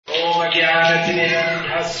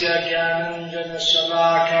ज्ञानतिमिरन्धस्य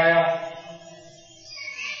ज्ञानञ्जनशलाकया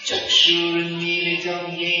चक्षुरुन्मीलितं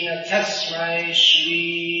येन तस्मै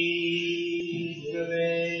श्रीगुरवे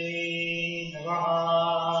नमः.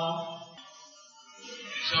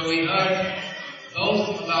 So we heard both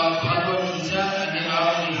about Bhagavad Gita and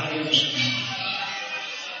about the Hare Krishna.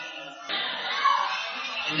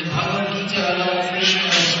 In the Bhagavad Gita, Lord Krishna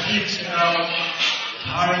speaks about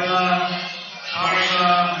dharma, karma,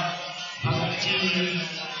 bhakti,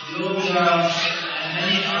 yoga, and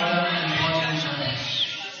many other important terms.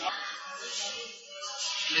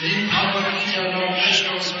 Within Bhagavad Gita, Lord Krishna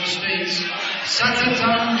also states,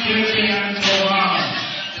 Satatam Kirtayanto Mam.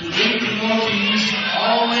 The great devotees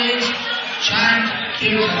always chant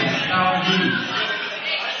Kirtan about me.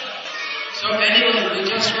 So anyway, we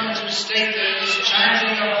just want to state that this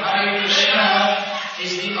chanting of Hare Krishna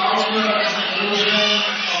is the ultimate conclusion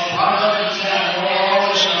of Bhagavad Gita and all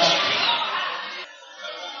the Shastras.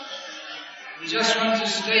 We just want to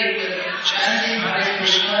state that chanting Hare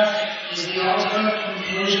Krishna is the ultimate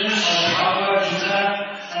conclusion of Bhagavad Gita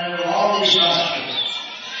and of all the Shastras.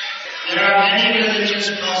 There are many religious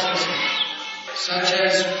processes, such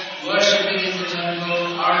as worshipping in the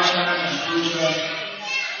temple, archana and puja,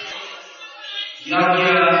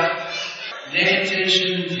 yajna,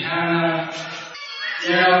 meditation, dhyana.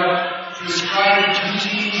 There are prescribed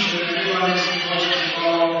duties that everyone is supposed to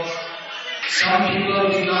follow. Some people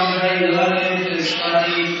become very learned, they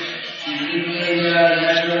study the Rig Veda,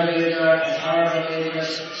 Yajurveda, Atharvaveda,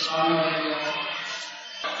 Samaveda.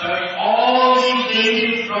 But all the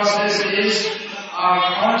Vedic processes are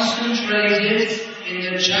concentrated in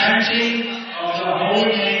the chanting of the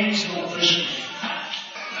holy names of Krishna,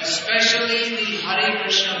 especially the Hare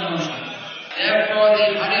Krishna mantra. Therefore, the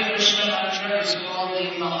Hare Krishna mantra is called the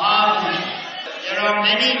Mahamantra. There are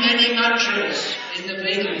many, many mantras in the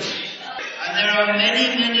Vedas, and there are many,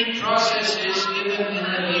 many processes given in the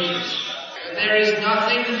Vedas. But there is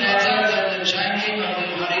nothing better than the chanting of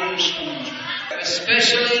the Hare Krishna mantra,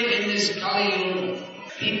 especially in this Kali Yuga.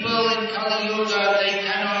 People in Kali Yuga, they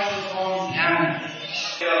cannot perform dhyana.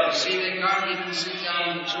 You see, they can't even sit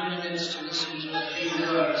down for 2 minutes to listen to a few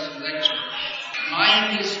words of lecture.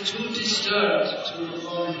 Mind is too disturbed to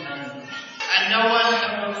perform dhyana. And no one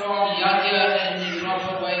can perform yajna in the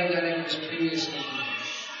proper way that it was previously done.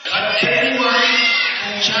 But everyone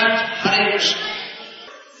can chant Hare Krishna.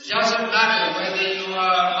 It doesn't matter whether you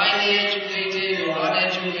are highly educated or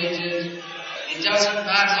uneducated. It doesn't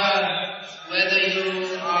matter whether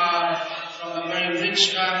you are from a very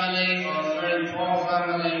rich family or a very poor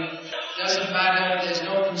family. It doesn't matter. There's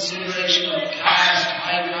no consideration of caste,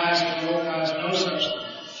 high caste, low caste, no such thing.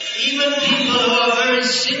 Even people who are very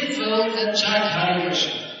sinful can chant Hare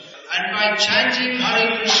Krishna. And by chanting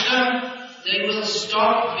Hare Krishna, they will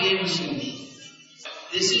stop being sinful.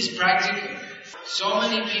 This is practical. So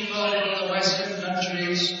many people from the Western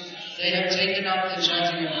countries, they have taken up the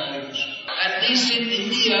chanting of Hare Krishna. At least in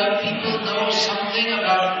India, people know something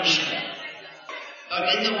about Krishna. But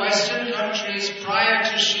in the Western countries, prior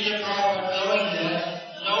to Srila Prabhupada going there,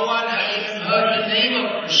 no one had even heard the name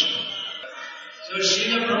of Krishna. So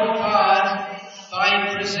Srila Prabhupada,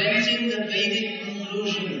 by presenting the Vedic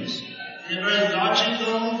conclusions in a very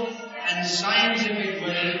logical and scientific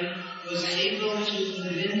way, was able to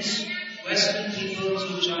convince Western people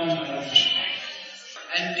to chant Hare Krishna.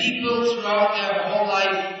 And people throughout their whole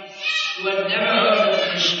life who had never heard of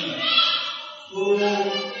Krishna, who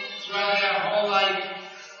throughout their whole life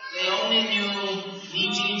they only knew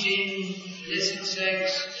meat eating, illicit sex,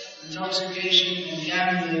 intoxication and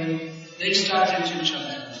gambling, they started to chant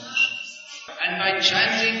Hare Krishna. And by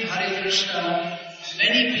chanting Hare Krishna,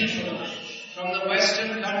 many people from the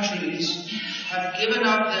Western countries have given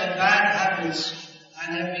up their bad habits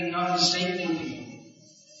and have become saintly people.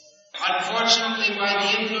 Unfortunately, by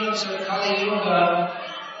the influence of Kali Yuga,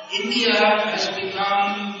 India has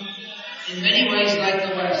become, in many ways, like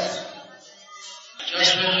the West.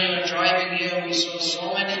 Just when we were driving here, we saw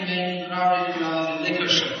so many men crowded around the liquor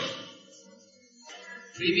shop.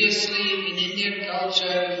 Previously, in Indian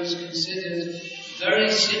culture, it was considered very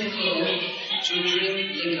sinful to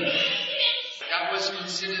drink liquor. That was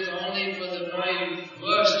considered only for the very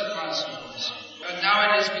worst customers. But now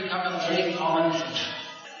it has become a very common thing.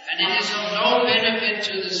 And it is of no benefit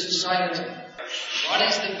to the society. What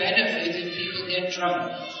is the benefit if people get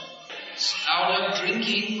drunk? Out of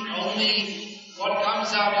drinking, only what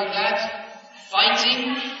comes out of that?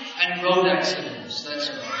 Fighting and road accidents, that's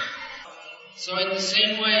all. So in the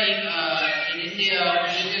same way, in India,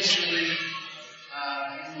 previously,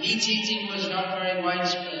 meat eating was not very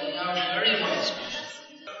widespread, now it's very widespread.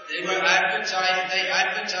 They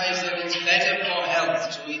advertised that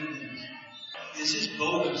This is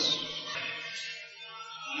bogus.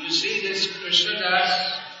 You see this Krishna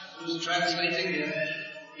Das, who's translating here,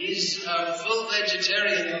 he's a full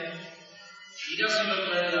vegetarian. He doesn't look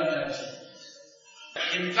very unhealthy.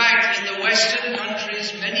 In fact, in the Western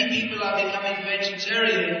countries, many people are becoming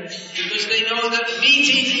vegetarian because they know that meat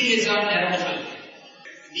eating is unhealthy.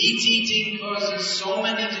 Meat eating causes so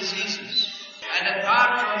many diseases. And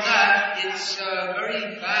apart from that, it's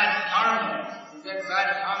very bad karma. You get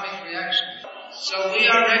bad karmic reaction. So we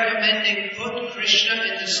are recommending put Krishna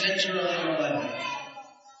in the center of your life.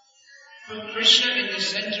 Put Krishna in the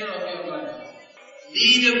center of your life.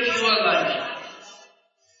 Lead a pure life.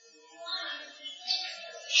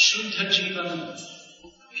 Shuddha Jivan.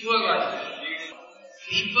 Pure life.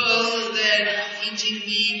 People, they're eating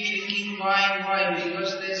meat, drinking wine. Why?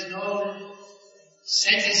 Because there's no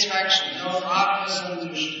satisfaction, no Atma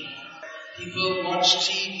Santushti. People watch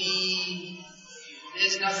TV.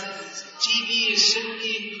 There's nothing. TV is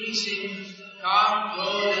simply increasing calm,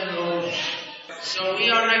 gold and gold. So we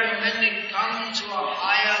are recommending come to a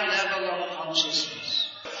higher level of consciousness.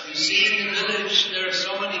 You see in the village there are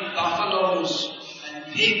so many buffaloes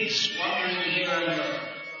and pigs wandering here and there.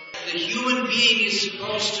 The human being is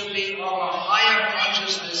supposed to be of a higher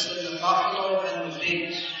consciousness than the buffalo and the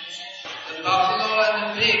pigs. The buffalo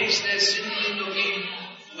and the pigs, they're simply looking,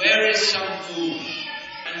 where is some food?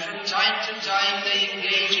 And from time to time they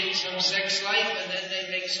engage in some sex life and then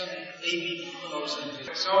they make some baby buffaloes and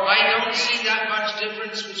pigs. So I don't see that much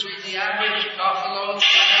difference between the average buffalo, the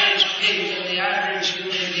average pig and the average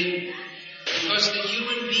human being. Because the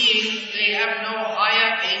human being, they have no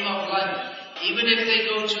higher aim of life. Even if they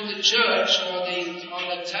go to the church or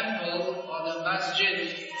the temple or the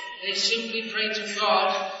masjid, they simply pray to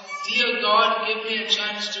God, dear God, give me a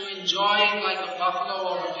chance to enjoy it like a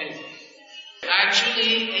buffalo or a pig.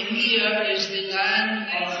 Actually, India is the land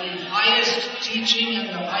of the highest teaching and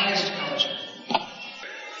the highest culture.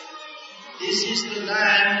 This is the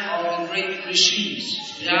land of the great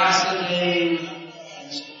rishis. Vyasadeva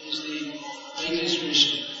is the greatest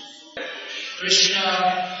rishi.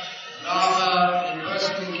 Krishna, Rama, the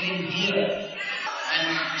person who came here.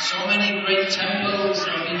 And so many great temples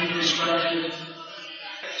have been constructed.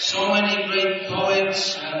 So many great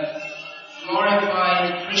poets have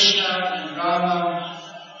glorified Krishna and Rama.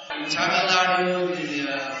 In Tamil Nadu,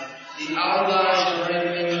 the Alvas are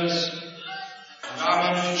very famous.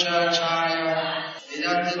 Ramanuja Acharya,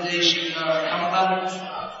 Vedanta Deshika,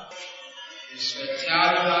 Kamban. This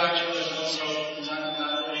Tyagaraja was also in Tamil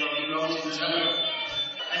Nadu, he wrote in Telugu.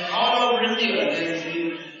 And all over India, there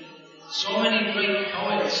have so many great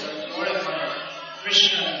poets have glorified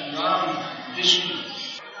Krishna and Rama and Vishnu.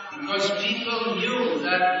 Because people knew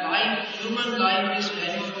that human life is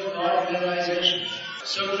meant for God realization.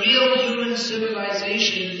 So real human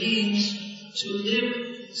civilization means to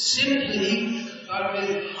live simply but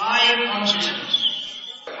with high consciousness.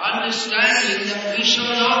 Understanding that we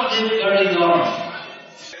shall not live very long.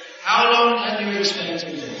 How long can you expect to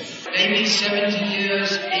live? Maybe 70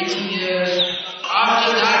 years, 80 years.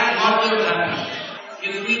 After that, what will happen?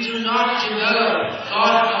 If we do not develop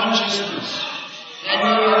God consciousness, then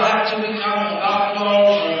we will have to become a buffalo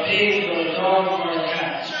or a pig or a dog or a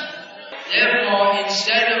cat. Therefore,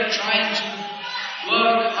 instead of trying to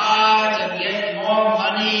work hard and get more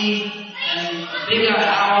money and a bigger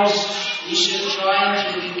house, we should try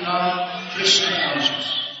to become Krishna conscious.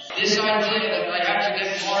 This idea that I have to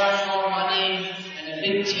get more and more money and a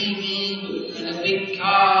big TV and a big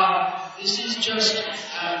car, this is just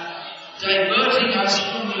diverting us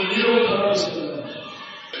from the real purpose of life.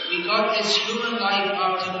 We got this human life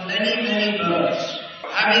after many, many births.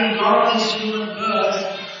 Having got this human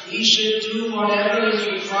birth, we should do whatever is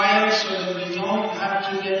required so that we don't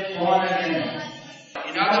have to get born again.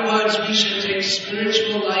 In other words, we should take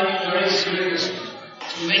spiritual life very seriously.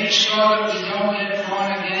 To make sure that we don't get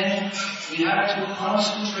born again, we have to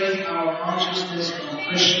concentrate our consciousness on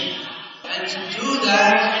Krishna. And to do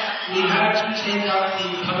that, we have to take up the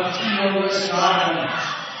Bhakti Yoga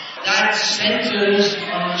sadhana. That centers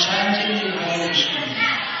on chanting the Hare Krishna.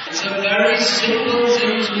 It's a very simple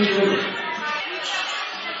thing to do.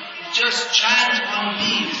 Just chant on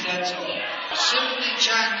beads, that's all. Simply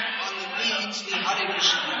chant on the beads the Hare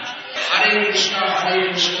Krishna. Hare Krishna,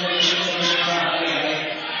 Hare Krishna, Krishna Krishna, Hare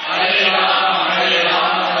Hare. Hare Rama, Hare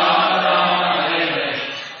Rama, Rama Rama, Hare Hare.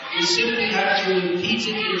 We simply have to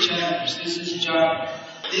repeatedly chant this. This is japa.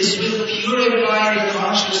 This will purify the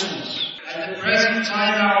consciousness. At the present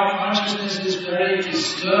time, our consciousness is very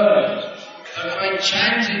disturbed. But by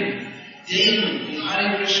chanting daily the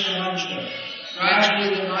Hare Krishna mantra,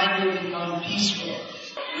 gradually the mind will become peaceful.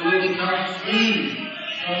 You will become free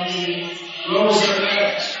from the grosser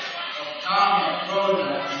effects of karma, krodha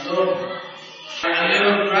and lobha. And we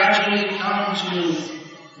will gradually come to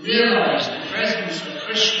realize the presence of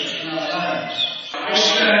Krishna in our lives.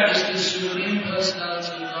 Krishna is the Supreme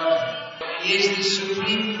Personality of God. He is the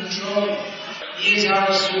Supreme Controller. He is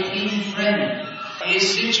our Supreme Friend. He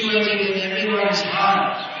is situated in everyone's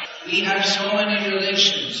heart. We have so many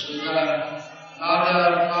relations with our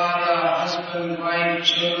mother, father, husband, wife,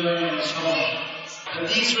 children, and so on. But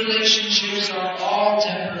these relationships are all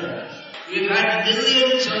temporary. We've had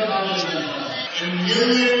millions of mothers and fathers, and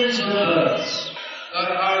millions of births.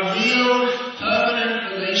 But our real,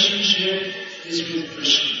 permanent relationship is with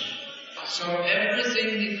Krishna. So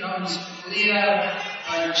everything becomes clear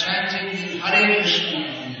by chanting the Hare Krishna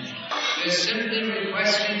mantra. We are simply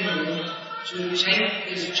requesting you to take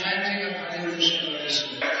this chanting of Hare Krishna very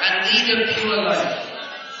seriously and lead a pure life.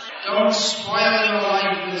 Don't spoil your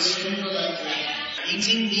life with sinful activities.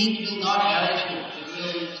 Eating meat will not help you. It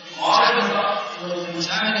will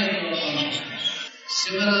contaminate your consciousness.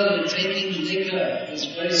 Similarly, taking liquor is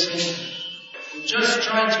very sinful. So just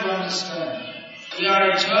try to understand. We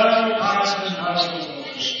are eternal parts and parcels of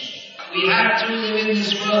Krishna. We have to live in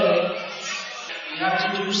this world. We have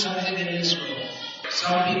to do something in this world.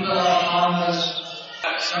 Some people are farmers.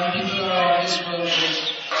 Some people are office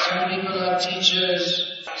workers. Some people are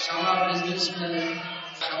teachers. Some are businessmen.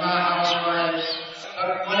 Some are housewives.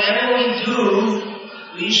 But whatever we do,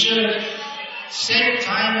 we should set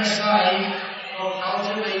time aside for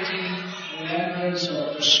cultivating remembrance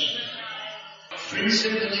of Krishna.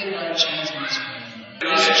 Principally by chanting His name.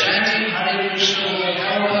 This chanting Hare Krishna will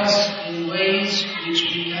help us in ways which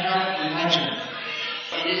we cannot imagine.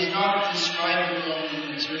 It is not describable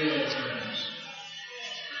in material terms.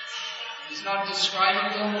 It is not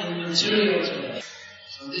describable in material terms.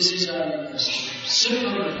 So this is our request.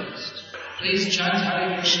 Simple request. Please chant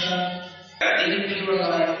Hare Krishna, lead a pure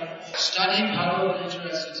life, study Bhagavad Gita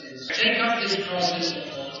as it is. Take up this process of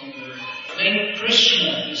bhakti. Make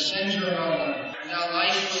Krishna the center of our life, and our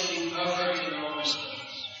life will be perfect in all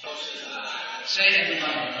respects. Say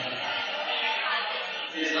everybody.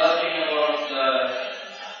 He is asking about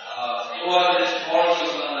who are these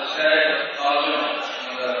horses on the chariot of Arjuna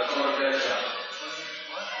in the Lord Vedic.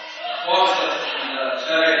 Horses in the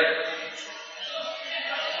chariot.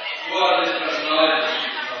 Who are these personalities?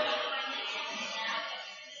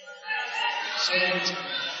 Saint,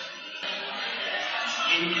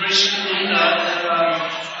 in Krishna Lila there are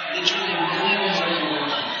literally millions of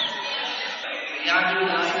devotees. The Yadu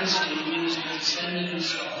dynasty means the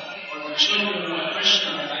descendants or the children of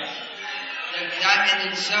Krishna. That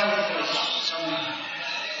in itself is some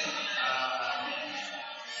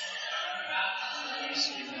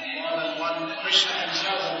more than one. Krishna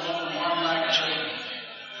himself had more than 1 lakh children.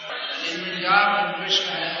 In Vrindavan,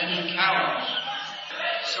 Krishna had many cows.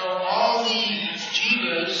 So all the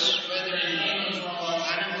jivas, whether in human form or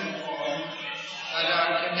animal form, that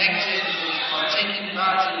are connected or taking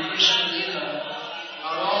part in Krishna Lila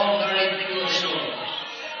are all very pure souls.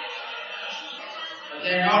 But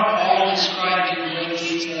they're not all described in great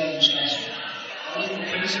detail in Shastra. Only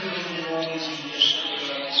the principal devotees in Krishna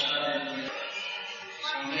Lila are described.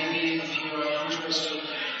 So maybe if you are interested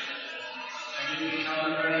and you become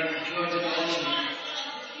a very pure devotee,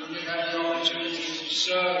 you will have the opportunity to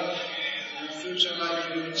serve in the future life.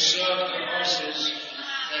 You will serve the horses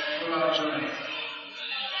that pull our journey.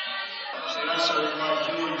 So that's what require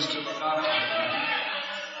humans to look after.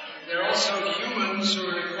 There are also humans who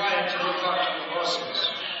are required to look after the horses,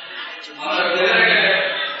 to feed them,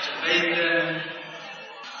 to bathe them.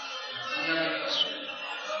 Any other question?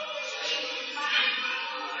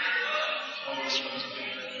 Always want to be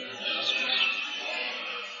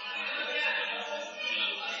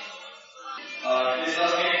He's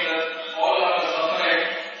asking that all are suffering,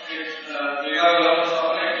 we have a lot of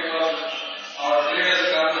suffering because our previous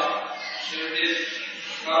karma. If this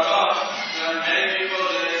karma, then many people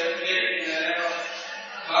they take in the name of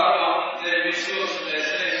karma, they misuse, they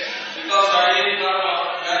say, because I did karma,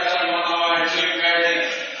 that's why now I am doing bad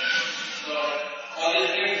things. So all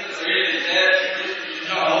these things really there.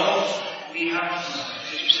 No, we have to.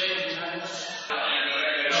 Did you say it?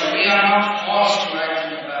 No, we are not forced to act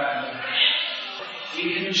in a bad way. We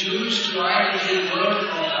can choose to either do good or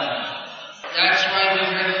bad. That's why we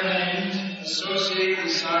recommend associate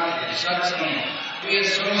with sadhu, satsang. We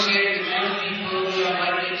associate with good people, we are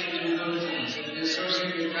likely to do good things. If we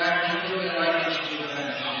associate with bad people, we are likely to do bad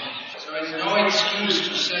things. So it's no excuse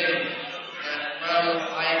to say that, well,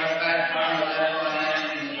 I have a bad karma, therefore I'm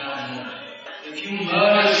acting in a bad way. If you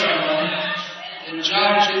murder someone, the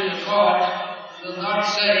judge in the court will not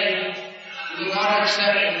say, will not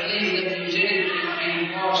accept the plea that you did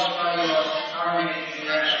being caused by your karmic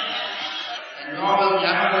reaction. And nor will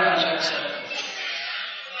Yamaraj accept it.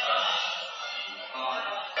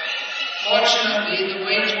 Fortunately, the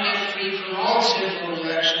way to get free from all sinful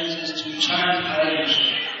reactions is to chant Hare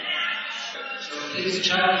Krishna. So please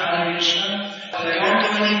chant Hare Krishna, but don't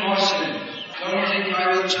do any more sin. Don't think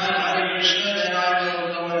I will chant Hare Krishna, then I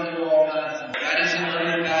will go and do all that. That is a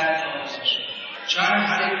very bad proposition. Chant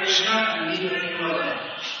Hare Krishna and leave the people alone.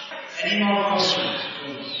 Any more